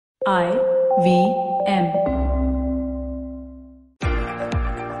IVM.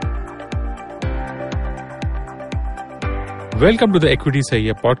 Welcome to the Equity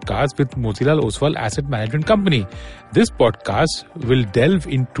Sahiya podcast with Motilal Oswal Asset Management Company. This podcast will delve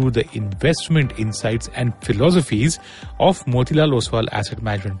into the investment insights and philosophies of Motilal Oswal Asset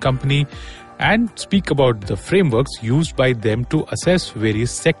Management Company and speak about the frameworks used by them to assess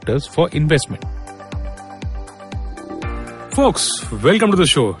various sectors for investment. Folks, welcome to the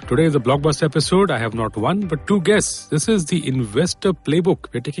show. Today is a blockbuster episode. I have not one but two guests. This is the Investor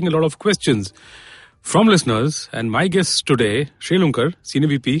Playbook. We're taking a lot of questions from listeners, and my guest today, Srilunkar, Senior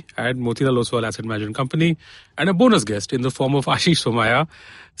VP at Motilal Oswal Asset Management Company, and a bonus guest in the form of Ashish Somaya,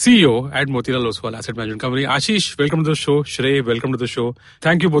 CEO at Motilal Oswal Asset Management Company. Ashish, welcome to the show. Shrey, welcome to the show.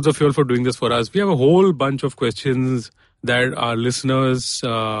 Thank you both of you all for doing this for us. We have a whole bunch of questions that our listeners,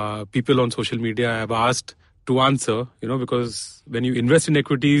 people on social media have asked to answer, because when you invest in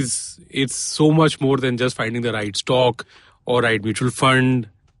equities, it's so much more than just finding the right stock or right mutual fund.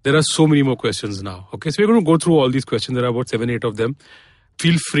 There are so many more questions now. Okay, so we're going to go through all these questions. There are about 7-8 of them.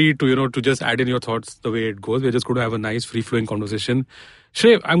 Feel free to, to just add in your thoughts the way it goes. We're just going to have a nice free-flowing conversation.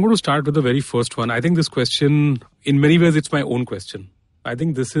 Shrey, I'm going to start with the very first one. I think this question, in many ways, it's my own question. I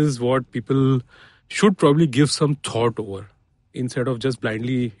think this is what people should probably give some thought over instead of just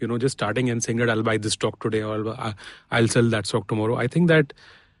blindly, just starting and saying that I'll buy this stock today or I'll sell that stock tomorrow. I think that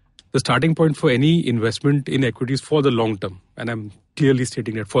the starting point for any investment in equities for the long term, and I'm clearly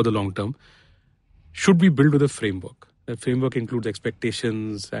stating that for the long term, should be built with a framework. That framework includes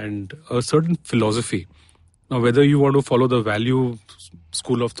expectations and a certain philosophy. Now, whether you want to follow the value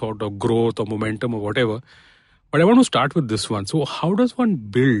school of thought or growth or momentum or whatever, but I want to start with this one. So how does one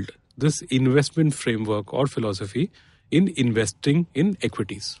build this investment framework or philosophy in investing in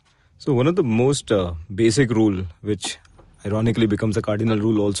equities? So one of the most basic rule, which ironically becomes a cardinal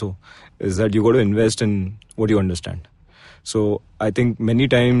rule also, is that you got to invest in what you understand. So I think many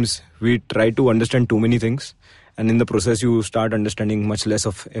times we try to understand too many things, and in the process you start understanding much less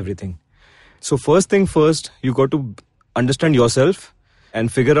of everything. So first thing first, you got to understand yourself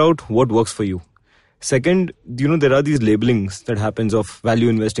and figure out what works for you. Second, there are these labelings that happens of value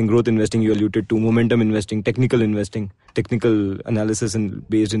investing, growth investing, you alluded to, momentum investing, technical analysis and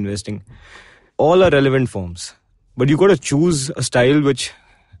based investing. All are relevant forms. But you got to choose a style which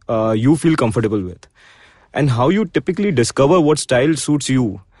you feel comfortable with. And how you typically discover what style suits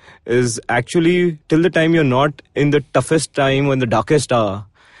you is actually till the time you're not in the toughest time or in the darkest hour,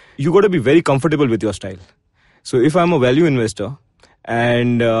 you got to be very comfortable with your style. So if I'm a value investor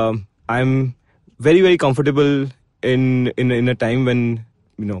and I'm very, very comfortable in a time when,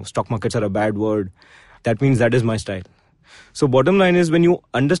 stock markets are a bad word, that means that is my style. So bottom line is when you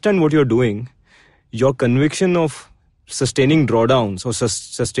understand what you're doing, your conviction of sustaining drawdowns or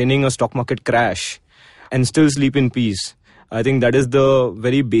sustaining a stock market crash and still sleep in peace, I think that is the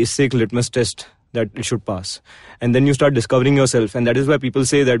very basic litmus test that it should pass. And then you start discovering yourself. And that is why people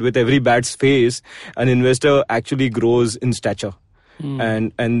say that with every bad phase, an investor actually grows in stature.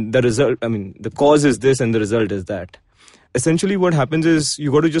 And the result, the cause is this and the result is that. Essentially what happens is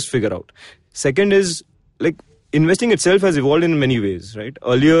you got to just figure out. Second is investing itself has evolved in many ways, right?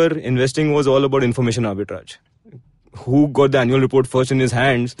 Earlier, investing was all about information arbitrage. Who got the annual report first in his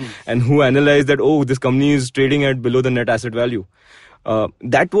hands and who analyzed that, this company is trading at below the net asset value.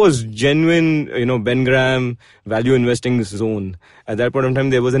 That was genuine, Ben Graham value investing zone. At that point in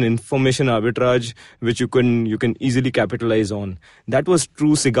time, there was an information arbitrage which you can easily capitalize on. That was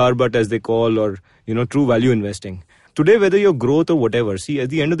true cigar butt, as they call, or true value investing. Today, whether you're growth or whatever, see, at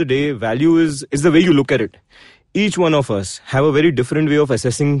the end of the day, value is the way you look at it. Each one of us have a very different way of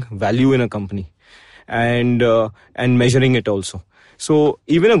assessing value in a company and measuring it also. So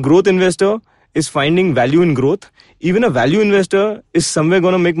even a growth investor is finding value in growth. Even a value investor is somewhere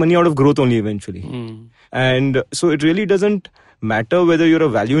going to make money out of growth only eventually. And so it really doesn't matter whether you're a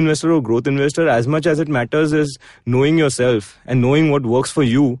value investor or growth investor. As much as it matters is knowing yourself and knowing what works for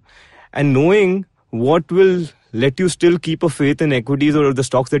you and knowing what will let you still keep a faith in equities or the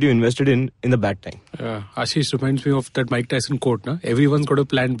stocks that you invested in the bad time. Ashish reminds me of that Mike Tyson quote, na? Everyone's got a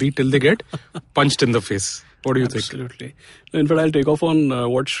plan B till they get punched in the face. What do you think? Absolutely. In fact, I'll take off on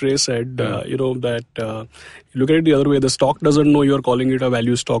what Shrey said, that you look at it the other way. The stock doesn't know you're calling it a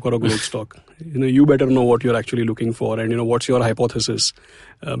value stock or a growth stock. You better know what you're actually looking for and, what's your hypothesis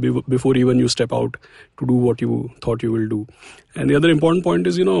before even you step out to do what you thought you will do. And the other important point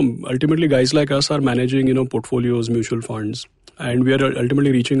is, ultimately guys like us are managing, portfolios, mutual funds, and we are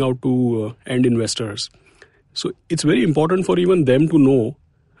ultimately reaching out to end investors. So it's very important for even them to know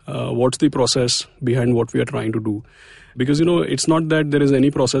what's the process behind what we are trying to do. Because, it's not that there is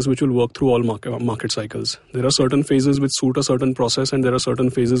any process which will work through all market cycles. There are certain phases which suit a certain process, and there are certain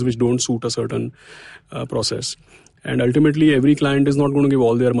phases which don't suit a certain process. And ultimately, every client is not going to give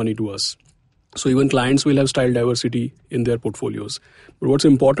all their money to us. So even clients will have style diversity in their portfolios. But what's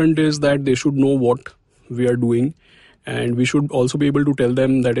important is that they should know what we are doing, and we should also be able to tell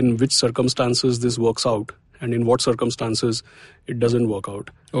them that in which circumstances this works out and in what circumstances it doesn't work out.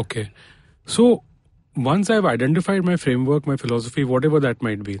 Okay. So once I've identified my framework, my philosophy, whatever that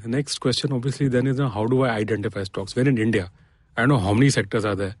might be, the next question obviously then is how do I identify stocks? When in India, I don't know how many sectors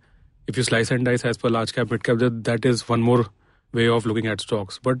are there. If you slice and dice as per large cap, mid cap, that is one more way of looking at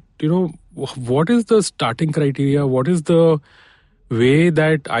stocks. But, what is the starting criteria? What is the way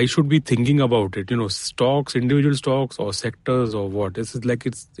that I should be thinking about it? Stocks, individual stocks or sectors or what? This is like,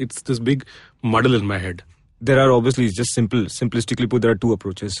 it's this big muddle in my head. There are obviously, just simplistically put, there are two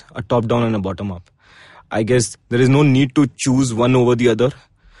approaches, a top down and a bottom up. I guess there is no need to choose one over the other,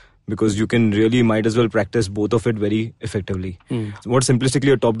 because you can really might as well practice both of it very effectively. What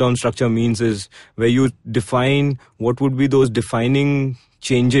simplistically a top-down structure means is where you define what would be those defining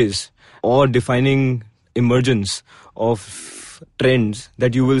changes or defining emergence of trends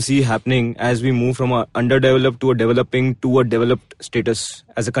that you will see happening as we move from a underdeveloped to a developing to a developed status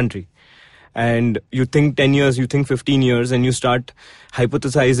as a country. And you think 10 years, you think 15 years, and you start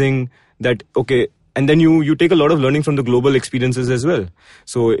hypothesizing that, okay, and then you take a lot of learning from the global experiences as well.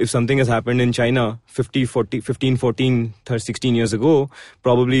 So if something has happened in China 15, 14, 16 years ago,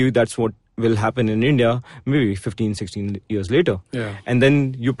 probably that's what will happen in India maybe 15, 16 years later. Yeah. And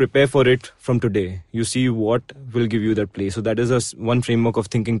then you prepare for it from today. You see what will give you that play. So that is one framework of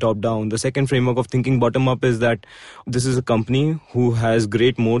thinking top down. The second framework of thinking bottom up is that this is a company who has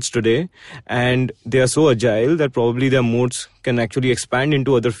great moats today, and they are so agile that probably their moats can actually expand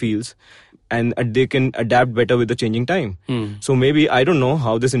into other fields, and they can adapt better with the changing time. So maybe, I don't know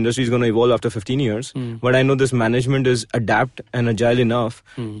how this industry is going to evolve after 15 years, but I know this management is adapt and agile enough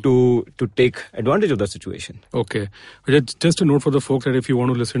to take advantage of that situation. Okay. Just a note for the folks that if you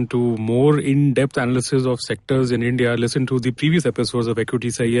want to listen to more in-depth analysis of sectors in India, listen to the previous episodes of Equity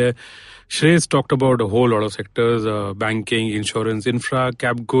Sahi. Shreyas talked about a whole lot of sectors, banking, insurance, infra,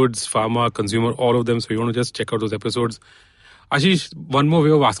 cap goods, pharma, consumer, all of them. So you want to just check out those episodes. Ashish, one more way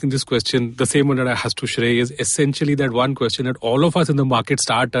of asking this question, the same one that I asked to Shrey, is essentially that one question that all of us in the market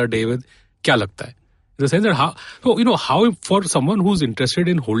start our day with, kya lagta hai? In the sense that how for someone who's interested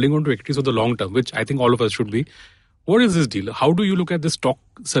in holding on to equities for the long term, which I think all of us should be, what is this deal? How do you look at this stock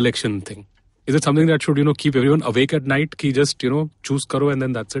selection thing? Is it something that should, keep everyone awake at night, ki just, choose karo and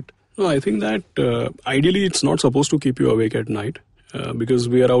then that's it? No, I think that ideally it's not supposed to keep you awake at night because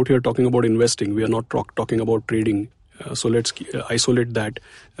we are out here talking about investing. We are not talking about trading. So let's isolate that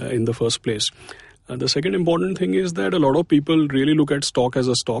in the first place. The second important thing is that a lot of people really look at stock as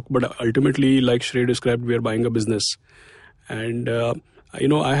a stock, but ultimately, like Shrey described, we are buying a business. And,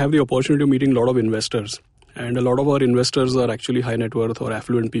 I have the opportunity of meeting a lot of investors. And a lot of our investors are actually high net worth or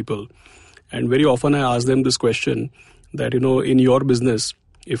affluent people. And very often I ask them this question that, in your business,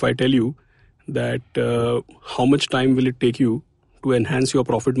 if I tell you that how much time will it take you to enhance your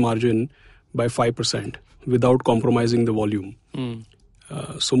profit margin by 5%? Without compromising the volume.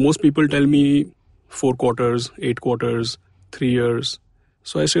 So most people tell me 4 quarters, 8 quarters, 3 years.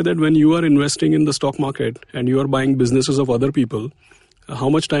 So I say that when you are investing in the stock market and you are buying businesses of other people, how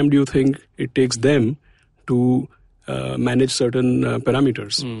much time do you think it takes them to manage certain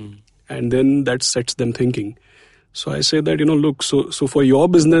parameters? And then that sets them thinking. So I say that, look, so for your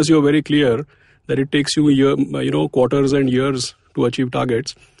business, you're very clear that it takes you quarters and years to achieve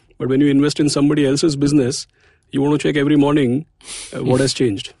targets. But when you invest in somebody else's business, you want to check every morning what has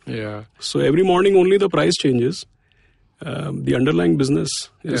changed. Yeah. So every morning only the price changes. The underlying business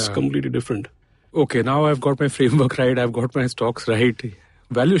is completely different. Okay, now I've got my framework right. I've got my stocks right.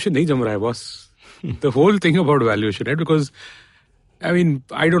 Valuation nahi jam raha hai, boss. The whole thing about valuation, right? Because, I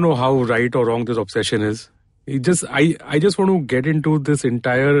don't know how right or wrong this obsession is. I just want to get into this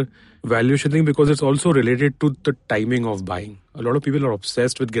entire valuation thing because it's also related to the timing of buying. A lot of people are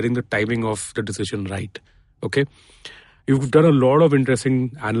obsessed with getting the timing of the decision right. Okay. You've done a lot of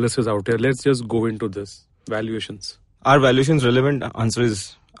interesting analysis out here. Let's just go into this. Valuations. Are valuations relevant? Answer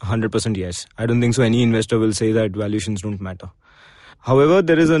is 100% yes. I don't think so. Any investor will say that valuations don't matter. However,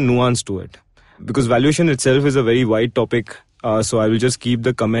 there is a nuance to it because valuation itself is a very wide topic. So I will just keep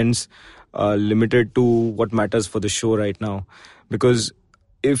the comments limited to what matters for the show right now. Because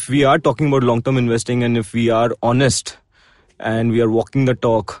if we are talking about long-term investing and if we are honest and we are walking the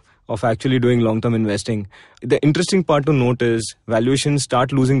talk of actually doing long-term investing. The interesting part to note is valuations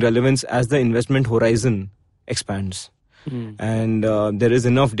start losing relevance as the investment horizon expands. And there is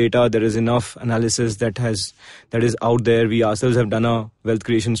enough data, there is enough analysis that is out there. We ourselves have done a wealth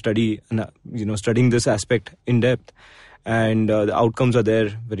creation study, and studying this aspect in depth, and the outcomes are there,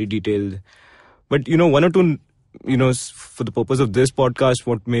 very detailed. But one or two, for the purpose of this podcast,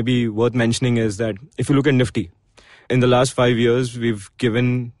 what may be worth mentioning is that if you look at Nifty, in the last 5 years, we've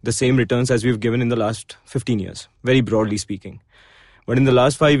given the same returns as we've given in the last 15 years, very broadly speaking. But in the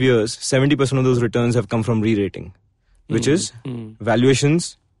last 5 years, 70% of those returns have come from re-rating, which is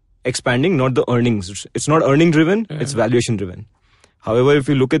valuations expanding, not the earnings. It's not earning driven, it's valuation driven. However, if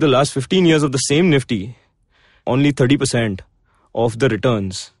you look at the last 15 years of the same Nifty, only 30% of the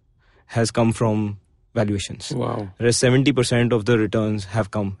returns has come from valuations. Wow. Whereas 70% of the returns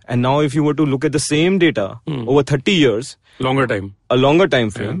have come. And now if you were to look at the same data over 30 years, a longer time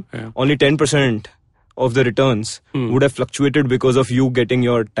frame, only 10% of the returns would have fluctuated because of you getting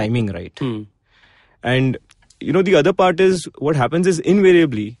your timing right. And the other part is, what happens is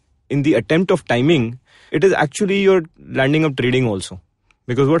invariably in the attempt of timing, it is actually you're landing up trading also.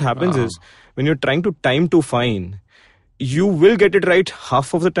 Because what happens is, when you're trying to time too fine, you will get it right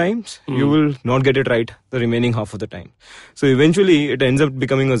half of the times, you will not get it right the remaining half of the time. So eventually it ends up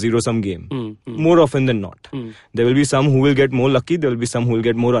becoming a zero-sum game, more often than not. There will be some who will get more lucky, there will be some who will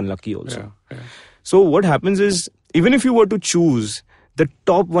get more unlucky also. So what happens is, even if you were to choose the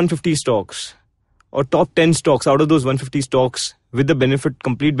top 150 stocks, or top 10 stocks out of those 150 stocks with the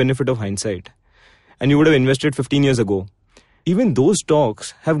complete benefit of hindsight, and you would have invested 15 years ago, even those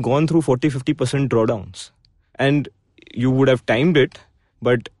stocks have gone through 40-50% drawdowns. And you would have timed it,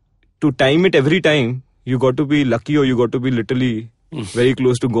 but to time it every time, you got to be lucky, or you got to be literally very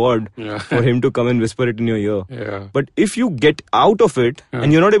close to God for him to come and whisper it in your ear. But if you get out of it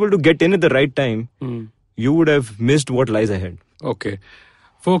and you're not able to get in at the right time, you would have missed what lies ahead. Okay.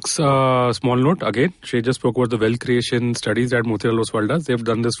 Folks, small note again. Shrey just spoke about the wealth creation studies that Motilal Oswal does. They've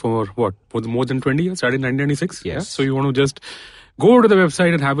done this for more than 20 years, started in 1996. Yes. So you want to just go to the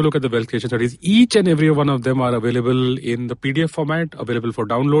website and have a look at the wealth creation studies. Each and every one of them are available in the PDF format, available for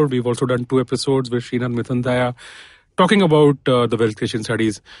download. We've also done 2 episodes with Srinath Mithun talking about the wealth creation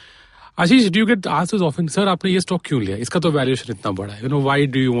studies. Ashish, do you get asked this often, sir, आपने ये stock क्यों लिया? इसका तो valuation इतना बड़ा है. Why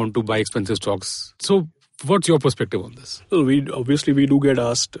do you want to buy expensive stocks? So, what's your perspective on this? Well, we do get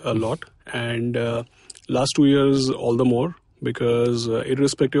asked a lot, and last 2 years all the more, because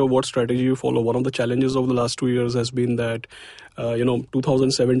irrespective of what strategy you follow, one of the challenges of the last 2 years has been that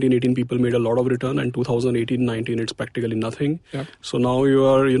 2017-18 people made a lot of return, and 2018-19 it's practically nothing. So now you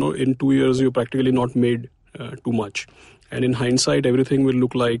are in 2 years you practically not made too much. And in hindsight, everything will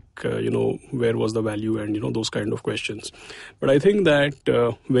look like, where was the value and, those kind of questions. But I think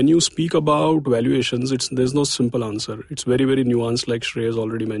that when you speak about valuations, there's no simple answer. It's very, very nuanced, like Shrey has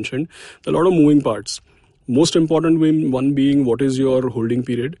already mentioned. There are a lot of moving parts. Most important one being, what is your holding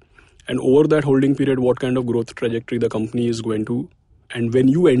period? And over that holding period, what kind of growth trajectory the company is going to. And when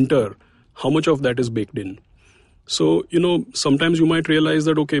you enter, how much of that is baked in? So, sometimes you might realize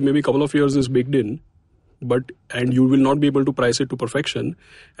that, okay, maybe a couple of years is baked in, and you will not be able to price it to perfection.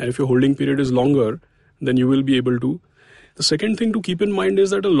 And if your holding period is longer, then you will be able to. The second thing to keep in mind is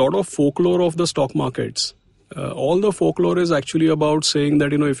that a lot of folklore of the stock markets, all the folklore is actually about saying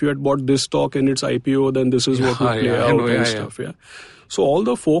that, if you had bought this stock in its IPO, then this is what would play out and stuff. So all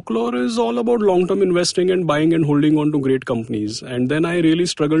the folklore is all about long-term investing and buying and holding on to great companies. And then I really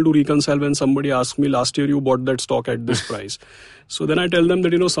struggle to reconcile when somebody asks me, last year you bought that stock at this price. So then I tell them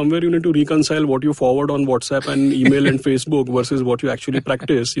that, somewhere you need to reconcile what you forward on WhatsApp and email and Facebook versus what you actually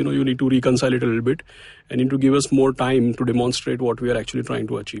practice. You need to reconcile it a little bit and need to give us more time to demonstrate what we are actually trying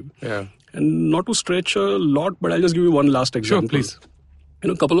to achieve. And not to stretch a lot, but I'll just give you one last example. Sure, please.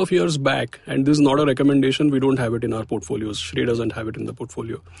 A couple of years back, and this is not a recommendation, we don't have it in our portfolios. Shrey doesn't have it in the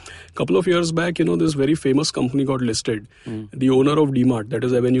portfolio. A couple of years back, this very famous company got listed. The owner of DMart, that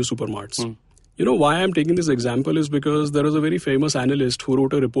is Avenue Supermarts. Why I'm taking this example is because there is a very famous analyst who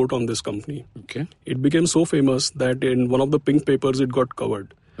wrote a report on this company. Okay. It became so famous that in one of the pink papers, it got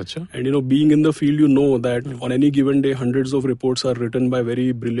covered. Achha. And being in the field, that on any given day, hundreds of reports are written by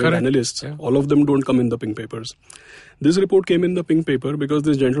very brilliant analysts. All of them don't come in the pink papers. This report came in the pink paper because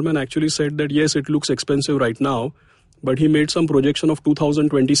this gentleman actually said that, yes, it looks expensive right now, but he made some projection of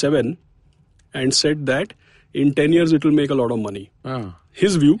 2027 and said that in 10 years, it will make a lot of money.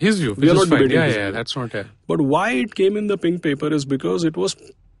 His view. We are not debating his view. That's not it. But why it came in the pink paper is because it was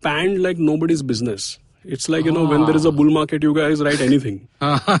panned like nobody's business. It's like, when there is a bull market, you guys write anything.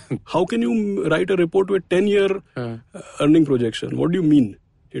 How can you write a report with 10-year earning projection? What do you mean?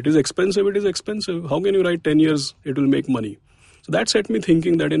 It is expensive. How can you write 10 years it will make money? So that set me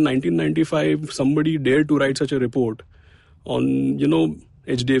thinking that in 1995, somebody dared to write such a report on,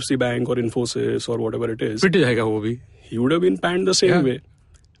 HDFC Bank or Infosys or whatever it is. Pretty jayega wo bhi. He would have been panned the same way.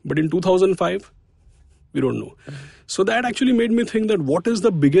 But in 2005, we don't know. So that actually made me think that what is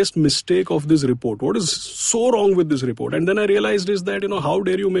the biggest mistake of this report? What is so wrong with this report? And then I realized is that, how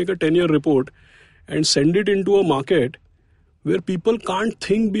dare you make a 10-year report and send it into a market where people can't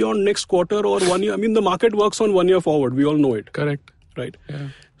think beyond next quarter or 1 year. I mean, the market works on 1 year forward. We all know it. Correct. Right? Yeah.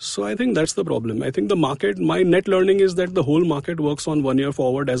 So I think that's the problem. I think the market, my net learning is that the whole market works on 1 year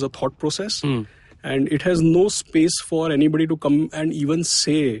forward as a thought process. And it has no space for anybody to come and even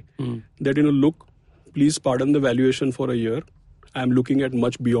say that, look, please pardon the valuation for a year. I'm looking at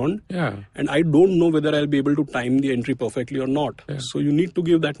much beyond. Yeah. And I don't know whether I'll be able to time the entry perfectly or not. Yeah. So you need to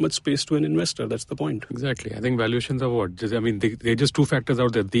give that much space to an investor. That's the point. Exactly. I think valuations are what? They're just two factors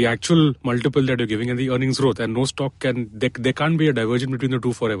out there. The actual multiple that you're giving and the earnings growth. And no stock there can't be a divergence between the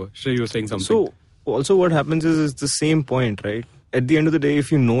two forever. Shrey, you were saying something. So also what happens is the same point, right? At the end of the day,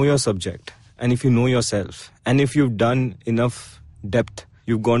 if you know your subject and if you know yourself and if you've done enough depth,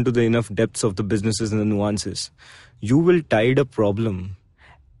 you've gone to the enough depths of the businesses and the nuances, you will tide a problem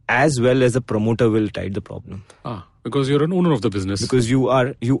as well as the promoter will tide the problem. Because you're an owner of the business. Because you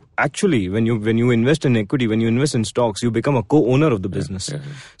actually, when you invest in equity, when you invest in stocks, you become a co-owner of the business. Yeah.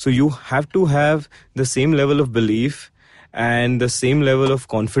 So you have to have the same level of belief and the same level of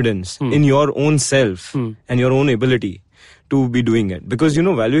confidence in your own self and your own ability to be doing it. Because,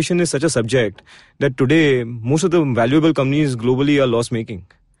 valuation is such a subject that today, most of the valuable companies globally are loss-making.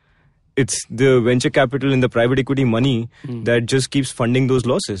 It's the venture capital and the private equity money that just keeps funding those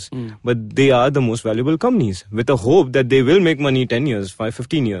losses. But they are the most valuable companies with a hope that they will make money 10 years,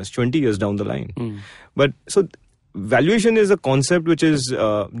 15 years, 20 years down the line. But so valuation is a concept which is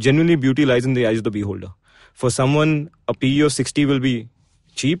genuinely beauty lies in the eyes of the beholder. For someone, a PE of 60 will be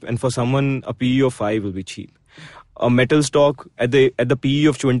cheap, and for someone, a PE of 5 will be cheap. A metal stock at the PE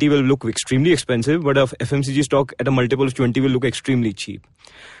of 20 will look extremely expensive, but a FMCG stock at a multiple of 20 will look extremely cheap.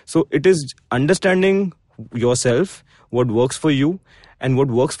 So it is understanding yourself, what works for you, and what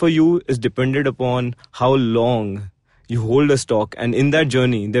works for you is dependent upon how long you hold a stock. And in that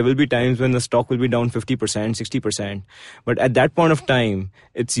journey, there will be times when the stock will be down 50%, 60%. But at that point of time,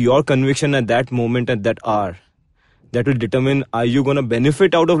 it's your conviction at that moment, at that hour, that will determine, are you going to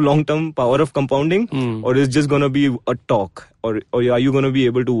benefit out of long-term power of compounding or is just going to be a talk or are you going to be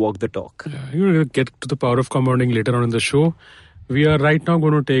able to walk the talk? You're going to get to the power of compounding later on in the show. We are right now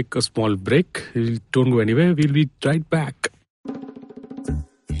going to take a small break. Don't go anywhere. We'll be right back.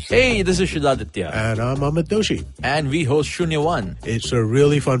 Hey, this is Shridaditya. And I'm Amit Doshi. And we host Shunya One. It's a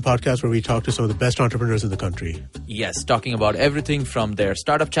really fun podcast where we talk to some of the best entrepreneurs in the country. Yes, talking about everything from their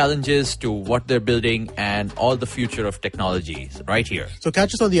startup challenges to what they're building and all the future of technologies right here. So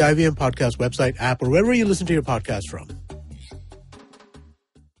catch us on the IVM Podcast website, app, or wherever you listen to your podcast from.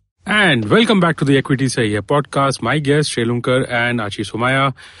 And welcome back to the Equity Sahi Hai podcast. My guests, Shrelunkar and Ashish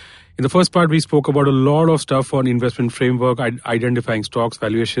Somaya. In the first part, we spoke about a lot of stuff on investment framework, identifying stocks,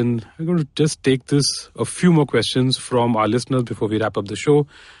 valuation. I'm going to just take a few more questions from our listeners before we wrap up the show.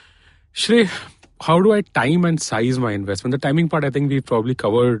 Shrey, how do I time and size my investment? The timing part, I think we probably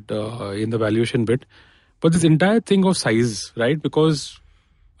covered in the valuation bit. But this entire thing of size, right? Because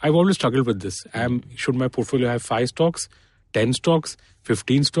I've always struggled with this. Should my portfolio have 5 stocks, 10 stocks,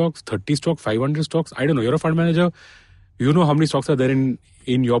 15 stocks, 30 stocks, 500 stocks? I don't know. You're a fund manager. You know how many stocks are there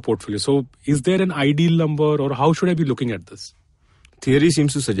in your portfolio. So is there an ideal number or how should I be looking at this? Theory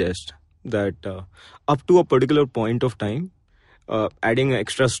seems to suggest that up to a particular point of time, adding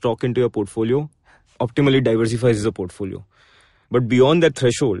extra stock into your portfolio optimally diversifies the portfolio. But beyond that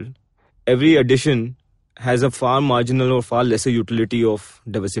threshold, every addition has a far marginal or far lesser utility of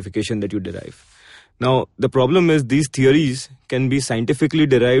diversification that you derive. Now, the problem is these theories can be scientifically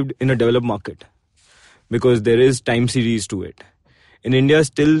derived in a developed market because there is time series to it. In India,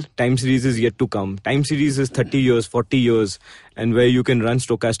 still time series is yet to come. Time series is 30 years, 40 years, and where you can run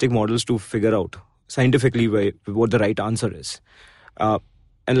stochastic models to figure out scientifically what the right answer is.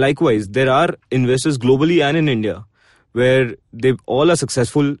 And likewise, there are investors globally and in India where they all are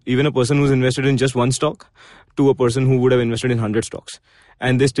successful, even a person who's invested in just one stock to a person who would have invested in 100 stocks,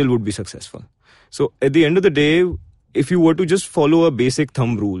 and they still would be successful. So at the end of the day, if you were to just follow a basic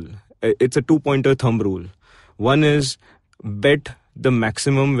thumb rule, it's a 2-pointer thumb rule. One is bet the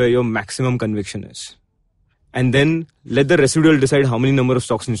maximum where your maximum conviction is. And then let the residual decide how many number of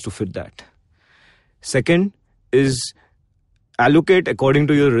stocks needs to fit that. Second is allocate according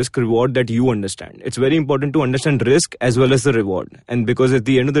to your risk reward that you understand. It's very important to understand risk as well as the reward. And because at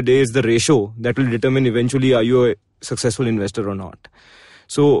the end of the day, it's the ratio that will determine eventually are you a successful investor or not.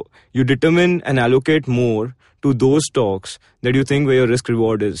 So you determine and allocate more to those stocks that you think where your risk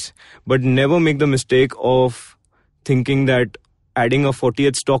reward is. But never make the mistake of thinking that adding a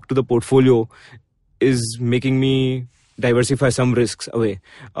 40th stock to the portfolio is making me diversify some risks away.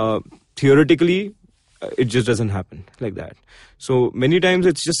 Theoretically, it just doesn't happen like that. So many times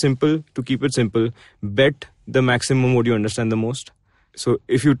it's just simple. To keep it simple, bet the maximum what you understand the most. So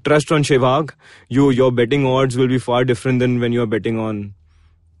if you trust on Sehwag, your betting odds will be far different than when you are betting on,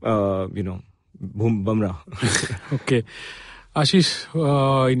 Bumrah. Okay. Ashish,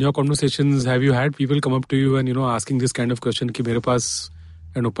 in your conversations, have you had people come up to you and, asking this kind of question, ki mere paas,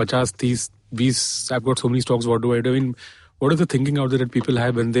 50, 30, 20, I've got so many stocks, what do I do? I mean, what is the thinking out there that people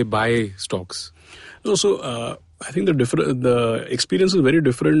have when they buy stocks? No, so I think the experience is very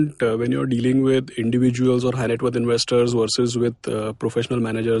different when you're dealing with individuals or high net worth investors versus with professional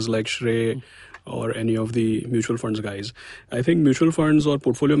managers like Shrey or any of the mutual funds guys. I think mutual funds or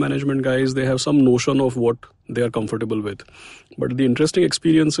portfolio management guys, they have some notion of what they are comfortable with. But the interesting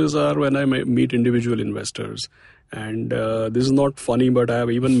experiences are when I meet individual investors. And this is not funny, but I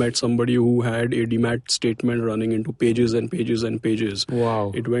have even met somebody who had a demat statement running into pages and pages and pages.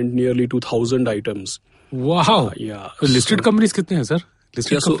 Wow. It went nearly 2,000 items. Wow. Yeah. So listed companies kitne hain, sir?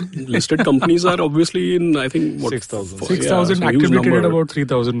 Listed companies are obviously in, I think, 6,000. 6,000, actively traded about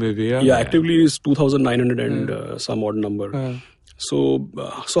 3,000 maybe. Yeah, actively is 2,900 and some odd number. So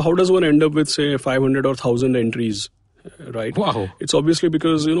how does one end up with, say, 500 or 1,000 entries, right? Wow. It's obviously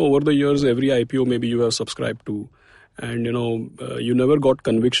because, over the years, every IPO maybe you have subscribed to. And, you never got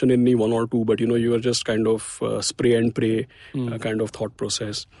conviction in any one or two, but, you are just kind of spray and pray kind of thought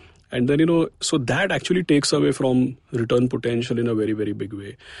process. And then, so that actually takes away from return potential in a very, very big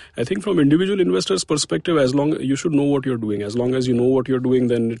way. I think from individual investors' perspective, as long you should know what you're doing. As long as you know what you're doing,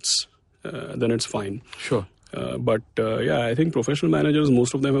 then it's fine. Sure. But I think professional managers,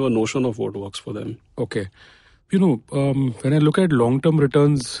 most of them have a notion of what works for them. Okay. When I look at long-term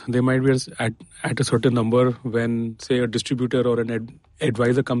returns, they might be at a certain number. When, say, a distributor or an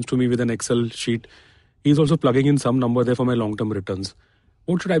advisor comes to me with an Excel sheet, he's also plugging in some number there for my long-term returns.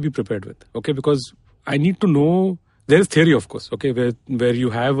 What should I be prepared with? Okay, because I need to know. There's theory, of course. Okay, where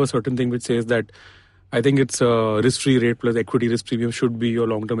you have a certain thing which says that I think it's a risk-free rate plus equity risk premium should be your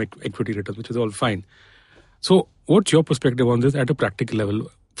long-term equity return, which is all fine. So, what's your perspective on this at a practical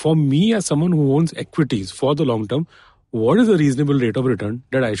level? For me, as someone who owns equities for the long term, what is a reasonable rate of return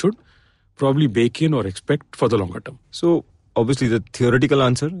that I should probably bake in or expect for the longer term? So, obviously, the theoretical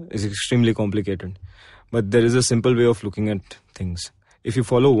answer is extremely complicated. But there is a simple way of looking at things. If you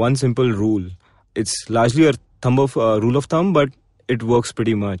follow one simple rule, it's largely a rule of thumb, but it works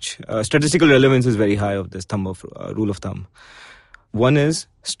pretty much. Statistical relevance is very high of this rule of thumb. One is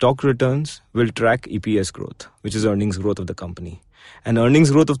stock returns will track EPS growth, which is earnings growth of the company. And earnings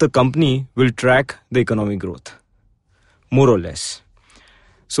growth of the company will track the economic growth, more or less.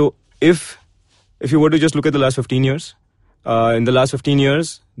 So if you were to just look at the last 15 years, in the last 15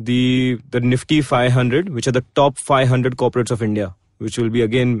 years, the Nifty 500, which are the top 500 corporates of India, which will be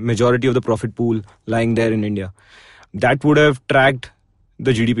again majority of the profit pool lying there in India, that would have tracked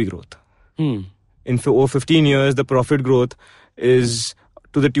the GDP growth. In over 15 years, the profit growth is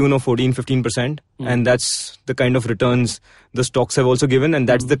to the tune of 14-15%, and that's the kind of returns the stocks have also given, and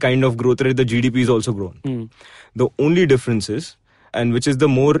that's the kind of growth rate the GDP is also grown. The only difference is, and which is the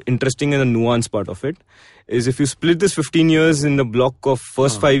more interesting and the nuanced part of it, is if you split this 15 years in the block of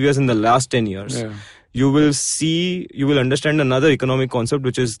first 5 years and the last 10 years, you will understand another economic concept,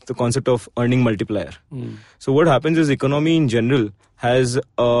 which is the concept of earning multiplier. So what happens is economy in general has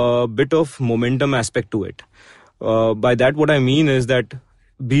a bit of momentum aspect to it. By that, what I mean is that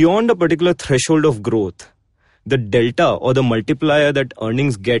beyond a particular threshold of growth, the delta or the multiplier that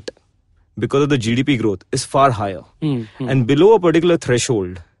earnings get because of the GDP growth is far higher. And below a particular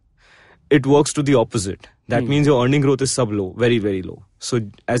threshold, it works to the opposite. That means your earning growth is sub-low, very, very low. So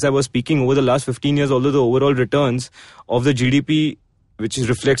as I was speaking, over the last 15 years, although the overall returns of the GDP, which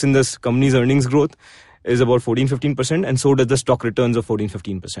reflects in this company's earnings growth, is about 14-15%, and so does the stock returns of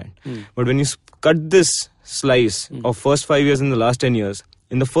 14-15%. But when you cut this slice of first 5 years and the last 10 years,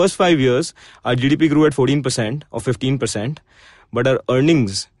 in the first 5 years, our GDP grew at 14% or 15%, but our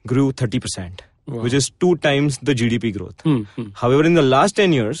earnings grew 30%, which is 2 times the GDP growth. However, in the last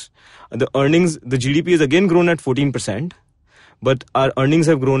 10 years, the GDP has again grown at 14%, but our earnings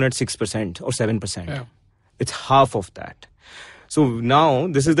have grown at 6% or 7%. It's half of that. So now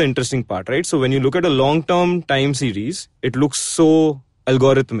this is the interesting part, right? So when you look at a long-term time series, it looks so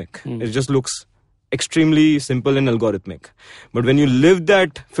algorithmic. It just looks extremely simple and algorithmic. But when you live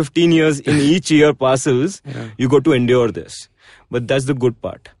that 15 years in each year passes, you got to endure this. But that's the good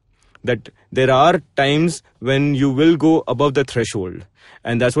part. That there are times when you will go above the threshold.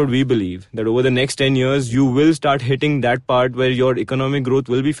 And that's what we believe, that over the next 10 years, you will start hitting that part where your economic growth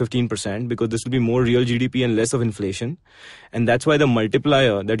will be 15%, because this will be more real GDP and less of inflation. And that's why the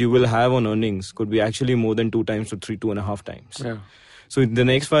multiplier that you will have on earnings could be actually more than 2 times to 2.5 times. Yeah. So in the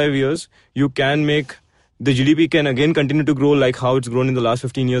next 5 years, you can make the GDP can again continue to grow like how it's grown in the last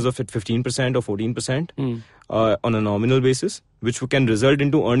 15 years of at 15% or 14% on a nominal basis, which can result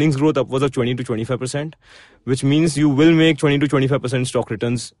into earnings growth upwards of 20 to 25%, which means you will make 20 to 25% stock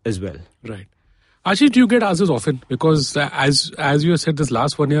returns as well. Right. Ashish, do you get asked this often? Because as you said, this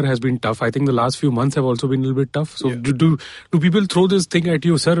last 1 year has been tough. I think the last few months have also been a little bit tough. So do people throw this thing at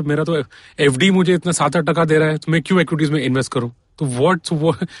you, sir, मेरा तो FD मुझे इतना 7-8% दे रहा है, तो मैं क्यों equities में invest करूं?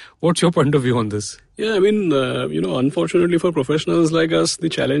 So what's your point of view on this? Yeah, I mean, unfortunately for professionals like us, the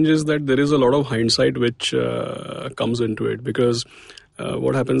challenge is that there is a lot of hindsight which comes into it, because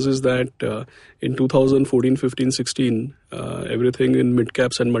what happens is that in 2014, 15, 16, everything in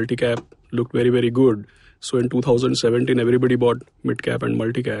mid-caps and multi-cap looked very, very good. So in 2017, everybody bought mid-cap and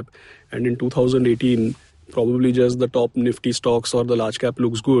multi-cap. And in 2018, probably just the top Nifty stocks or the large cap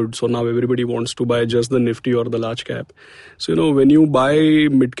looks good. So now everybody wants to buy just the Nifty or the large cap. So, when you buy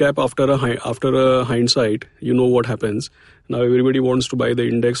mid-cap after a hindsight, you know what happens. Now everybody wants to buy the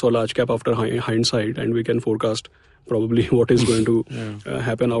index or large cap after hindsight, and we can forecast probably what is going to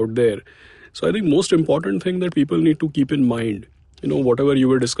happen out there. So I think most important thing that people need to keep in mind, whatever you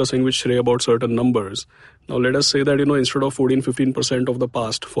were discussing with Shrey about certain numbers. Now let us say that, instead of 14-15% of the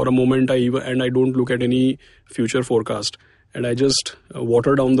past, for a moment I don't look at any future forecast, and I just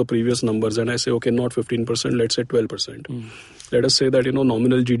water down the previous numbers and I say, okay, not 15%, let's say 12%. Let us say that,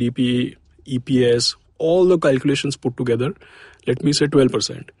 nominal GDP, EPS, all the calculations put together, let me say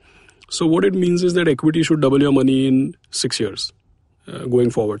 12%. So what it means is that equity should double your money in 6 years going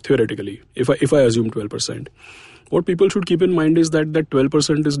forward, theoretically, if I assume 12%. What people should keep in mind is that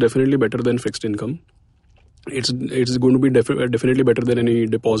 12% is definitely better than fixed income. It's going to be definitely better than any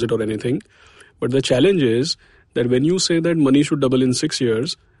deposit or anything. But the challenge is that when you say that money should double in 6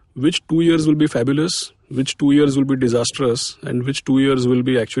 years, which 2 years will be fabulous, which 2 years will be disastrous, and which 2 years will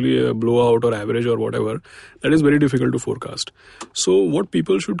be actually a blowout or average or whatever, that is very difficult to forecast. So what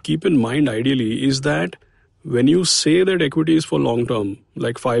people should keep in mind ideally is that when you say that equity is for long term,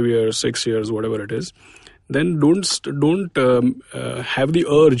 like 5 years, 6 years, whatever it is, then don't have the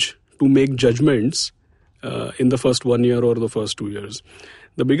urge to make judgments in the first 1 year or the first 2 years.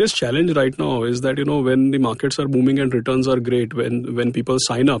 The biggest challenge right now is that, when the markets are booming and returns are great, when people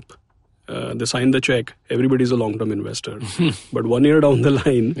sign up, they sign the check, everybody's a long-term investor. But 1 year down the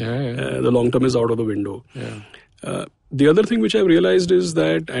line, the long-term is out of the window. The other thing which I've realized is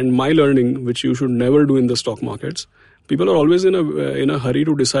that, and my learning, which you should never do in the stock markets, people are always in a hurry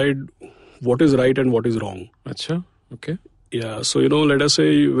to decide what is right and what is wrong. Achha, okay. Yeah, so, let us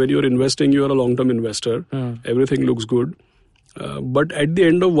say when you're investing, you are a long-term investor. Everything looks good. But at the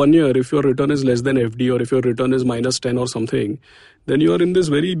end of 1 year, if your return is less than FD or if your return is minus 10 or something, then you are in this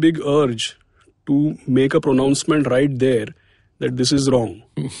very big urge to make a pronouncement right there that this is wrong.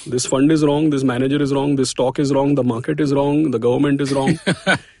 This fund is wrong, this manager is wrong, this stock is wrong, the market is wrong, the government is wrong.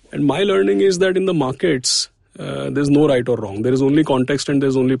 And my learning is that in the markets, there's no right or wrong. There is only context and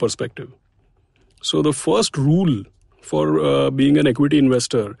there's only perspective. So the first rule for being an equity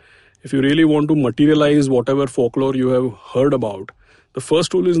investor, if you really want to materialize whatever folklore you have heard about, the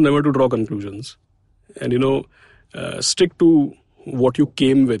first rule is never to draw conclusions. And, stick to what you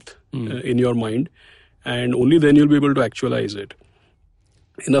came with in your mind, and only then you'll be able to actualize it.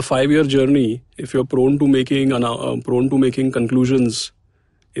 In a 5-year journey, if you're prone to making conclusions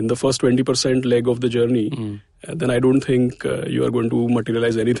in the first 20% leg of the journey, then I don't think you are going to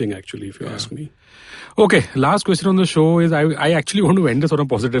materialize anything, actually, if you ask me. Okay, last question on the show is I actually want to end this on a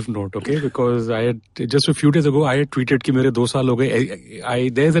positive note, okay? Because I had just a few days ago I had tweeted कि मेरे 2 साल हो गए.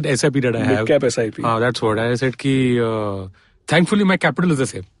 There's an SIP that I have. Mid-cap SIP. That's what I said कि thankfully my capital is the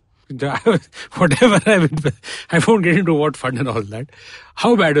same. Whatever I won't get into what fund and all that.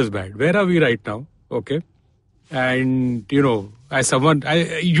 How bad is bad? Where are we right now? Okay, and as someone,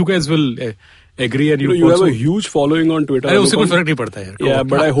 you guys will agree and you you have also... a huge following on Twitter. अरे उससे कोई फर्क नहीं पड़ता यार. Yeah,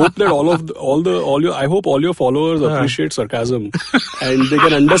 but I hope that all your followers appreciate sarcasm and they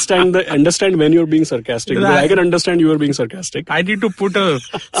can understand when you're being sarcastic. Because I can understand you are being sarcastic. I need to put a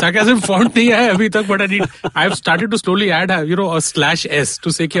sarcasm font नहीं है अभी तक, but I've started to slowly add, a /s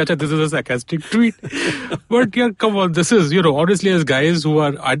to say कि अच्छा, this is a sarcastic tweet. But yeah, come on, this is, honestly, as guys who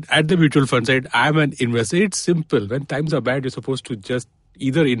are at the mutual fund side, I'm an investor. It's simple. When times are bad, you're supposed to just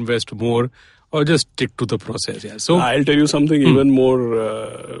either invest more or just stick to the process. Yeah. So I'll tell you something even more.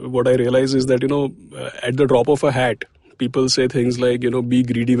 What I realize is that, at the drop of a hat, people say things like, be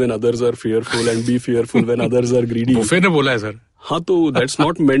greedy when others are fearful and be fearful when others are greedy. Buffet ने बोला है sir. तो that's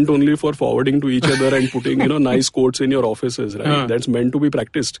not meant only for forwarding to each other and putting, nice quotes in your offices, right? That's meant to be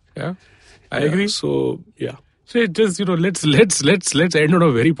practiced. Yeah, I agree. So, yeah. So it just, let's end on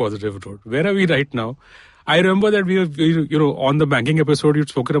a very positive note. Where are we right now? I remember that we on the banking episode, you'd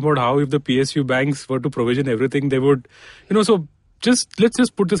spoken about how if the PSU banks were to provision everything, they would, so let's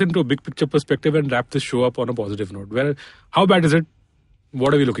just put this into a big picture perspective and wrap this show up on a positive note. How bad is it?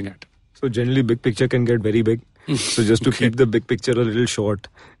 What are we looking at? So generally, big picture can get very big. So just to keep the big picture a little short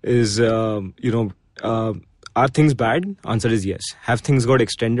is, are things bad? Answer is yes. Have things got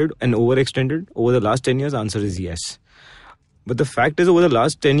extended and overextended over the last 10 years? Answer is yes. But the fact is, over the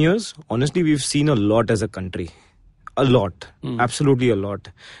last 10 years, honestly, we've seen a lot as a country. A lot. Absolutely a lot.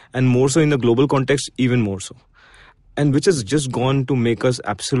 And more so in the global context, even more so. And which has just gone to make us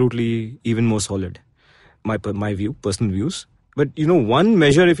absolutely even more solid. My view, personal views. But, one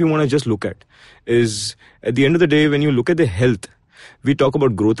measure, if you want to just look at, is at the end of the day, when you look at the health, we talk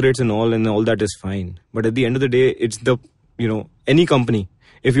about growth rates and all that is fine. But at the end of the day, it's the, any company.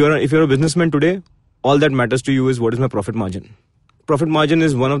 If you're a businessman today, all that matters to you is what is my profit margin. Profit margin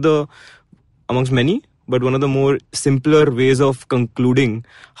is one of the, amongst many, but one of the more simpler ways of concluding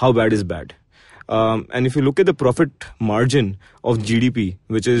how bad is bad. And if you look at the profit margin of GDP,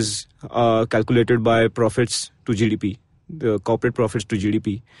 which is calculated by profits to GDP, the corporate profits to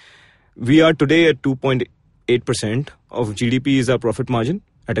GDP, we are today at 2.8% of GDP is our profit margin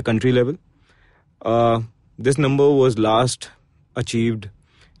at a country level. This number was last achieved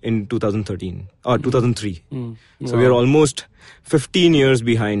in 2013 or 2003. So we are almost 15 years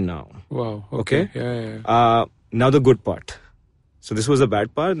behind now. Wow. Okay. Yeah. Now the good part. So this was the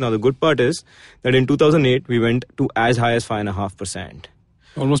bad part. Now the good part is that in 2008 we went to as high as 5.5%.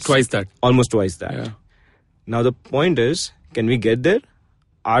 Almost twice that. Almost twice that. Yeah. Now the point is, can we get there?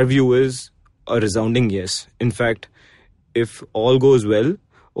 Our view is a resounding yes. In fact, if all goes well,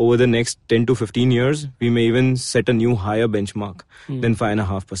 over the next 10 to 15 years, we may even set a new higher benchmark than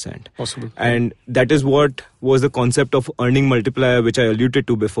 5.5%. Possible. And that is what was the concept of earning multiplier, which I alluded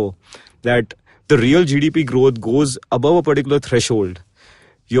to before. That the real GDP growth goes above a particular threshold.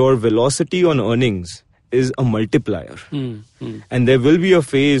 Your velocity on earnings is a multiplier. And there will be a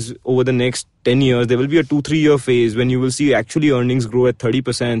phase over the next 10 years, there will be a 2-3 year phase when you will see actually earnings grow at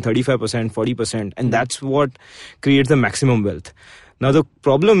 30%, 35%, 40%. And that's what creates the maximum wealth. Now the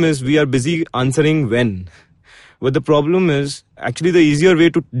problem is we are busy answering when. But the problem is actually the easier way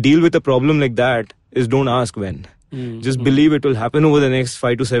to deal with a problem like that is don't ask when. Just believe it will happen over the next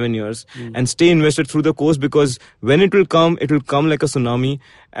 5 to 7 years and stay invested through the course, because when it will come like a tsunami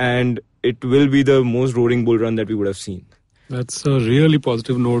and it will be the most roaring bull run that we would have seen. That's a really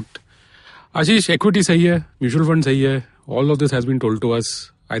positive note. Ashish, equity sahi hai, mutual fund sahi hai. All of this has been told to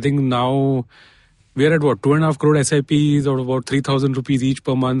us. I think now we're at 2.5 crore SIPs or about 3,000 rupees each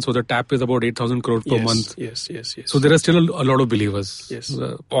per month. So the tap is about 8,000 crore per month. Yes. So there are still a lot of believers. Yes.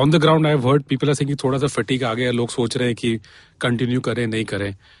 On the ground, I've heard people are saying कि थोड़ा सा fatigue आ गया, लोग सोच रहे हैं कि continue करें, नहीं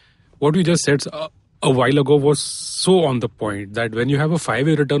करें. What you just said a while ago was so on the point that when you have a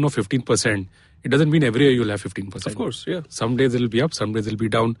 5-year return of 15%, it doesn't mean every year you'll have 15%. Of course, yeah. Some days it'll be up, some days it'll be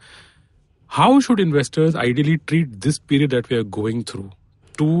down. How should investors ideally treat this period that we are going through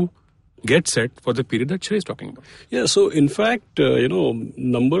to get set for the period that Shrey is talking about? Yeah, so in fact,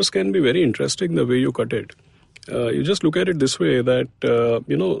 numbers can be very interesting the way you cut it. You just look at it this way that,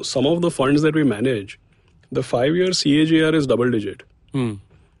 some of the funds that we manage, the 5-year CAGR is double digit.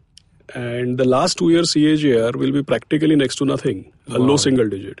 And the last 2 year CAGR will be practically next to nothing, a low single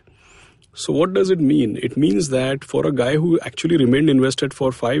digit. So what does it mean? It means that for a guy who actually remained invested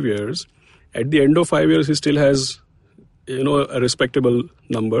for 5 years, at the end of 5 years, he still has, a respectable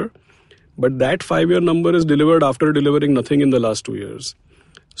number. But that 5-year number is delivered after delivering nothing in the last 2 years.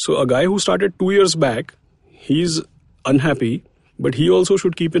 So a guy who started 2 years back, he's unhappy, but he also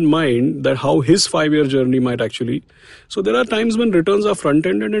should keep in mind that how his 5-year journey might actually. So there are times when returns are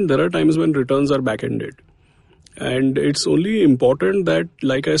front-ended and there are times when returns are back-ended. And it's only important that,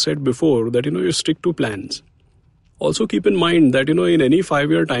 like I said before, that you stick to plans. Also keep in mind that in any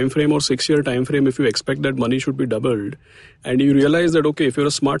 5-year time frame or 6-year time frame, if you expect that money should be doubled, and you realize that, okay, if you're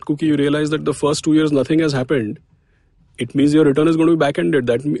a smart cookie, you realize that the first 2 years nothing has happened, it means your return is going to be back-ended.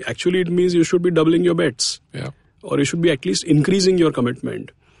 That actually it means you should be doubling your bets. Yeah. Or you should be at least increasing your commitment.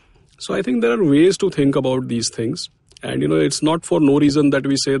 So I think there are ways to think about these things. And it's not for no reason that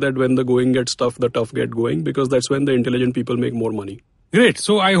we say that when the going gets tough, the tough get going, because that's when the intelligent people make more money. Great.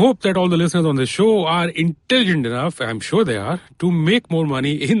 So I hope that all the listeners on the show are intelligent enough, I'm sure they are, to make more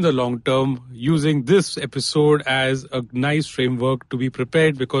money in the long term using this episode as a nice framework to be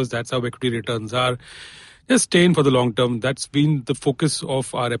prepared, because that's how equity returns are. Just stay in for the long term. That's been the focus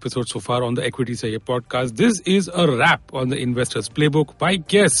of our episode so far on the Equity Sahiye podcast. This is a wrap on the Investors Playbook by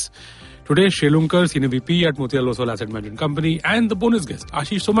guests. Today, Shrelunkar, Senior VP at Motilal Oswal Asset Management Company, and the bonus guest,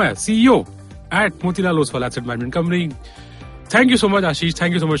 Ashish Somaiya, CEO at Motilal Oswal Asset Management Company. Thank you so much, Ashish.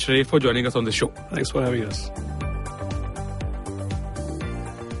 Thank you so much, Shrey, for joining us on the show. Thanks for having us.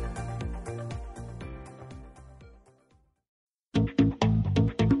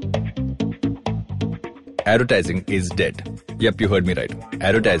 Advertising is dead. Yep, you heard me right.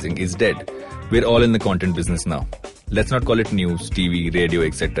 Advertising is dead. We're all in the content business now. Let's not call it news, TV, radio,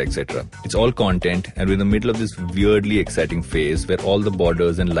 etc., etc. It's all content, and we're in the middle of this weirdly exciting phase where all the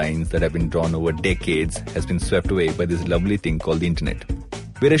borders and lines that have been drawn over decades has been swept away by this lovely thing called the internet.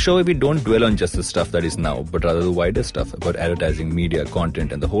 We're a show where we don't dwell on just the stuff that is now, but rather the wider stuff about advertising, media,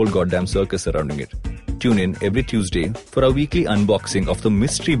 content, and the whole goddamn circus surrounding it. Tune in every Tuesday for our weekly unboxing of the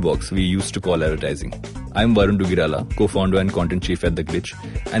mystery box we used to call advertising. I'm Varun Dugirala, co-founder and content chief at The Glitch,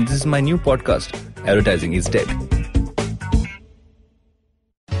 and this is my new podcast, Advertising is Dead.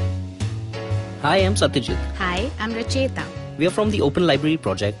 Hi, I'm Satyajit. Hi, I'm Racheta. We are from the Open Library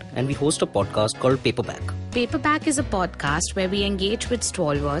Project and we host a podcast called Paperback. Paperback is a podcast where we engage with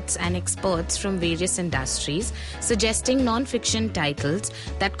stalwarts and experts from various industries, suggesting non-fiction titles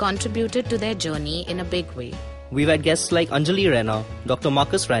that contributed to their journey in a big way. We've had guests like Anjali Raina, Dr.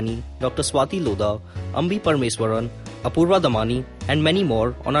 Marcus Rani, Dr. Swati Lodha, Ambi Parmeswaran, Apurva Damani, and many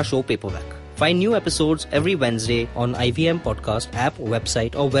more on our show Paperback. Find new episodes every Wednesday on IVM Podcast app,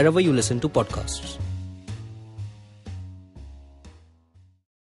 website, or wherever you listen to podcasts.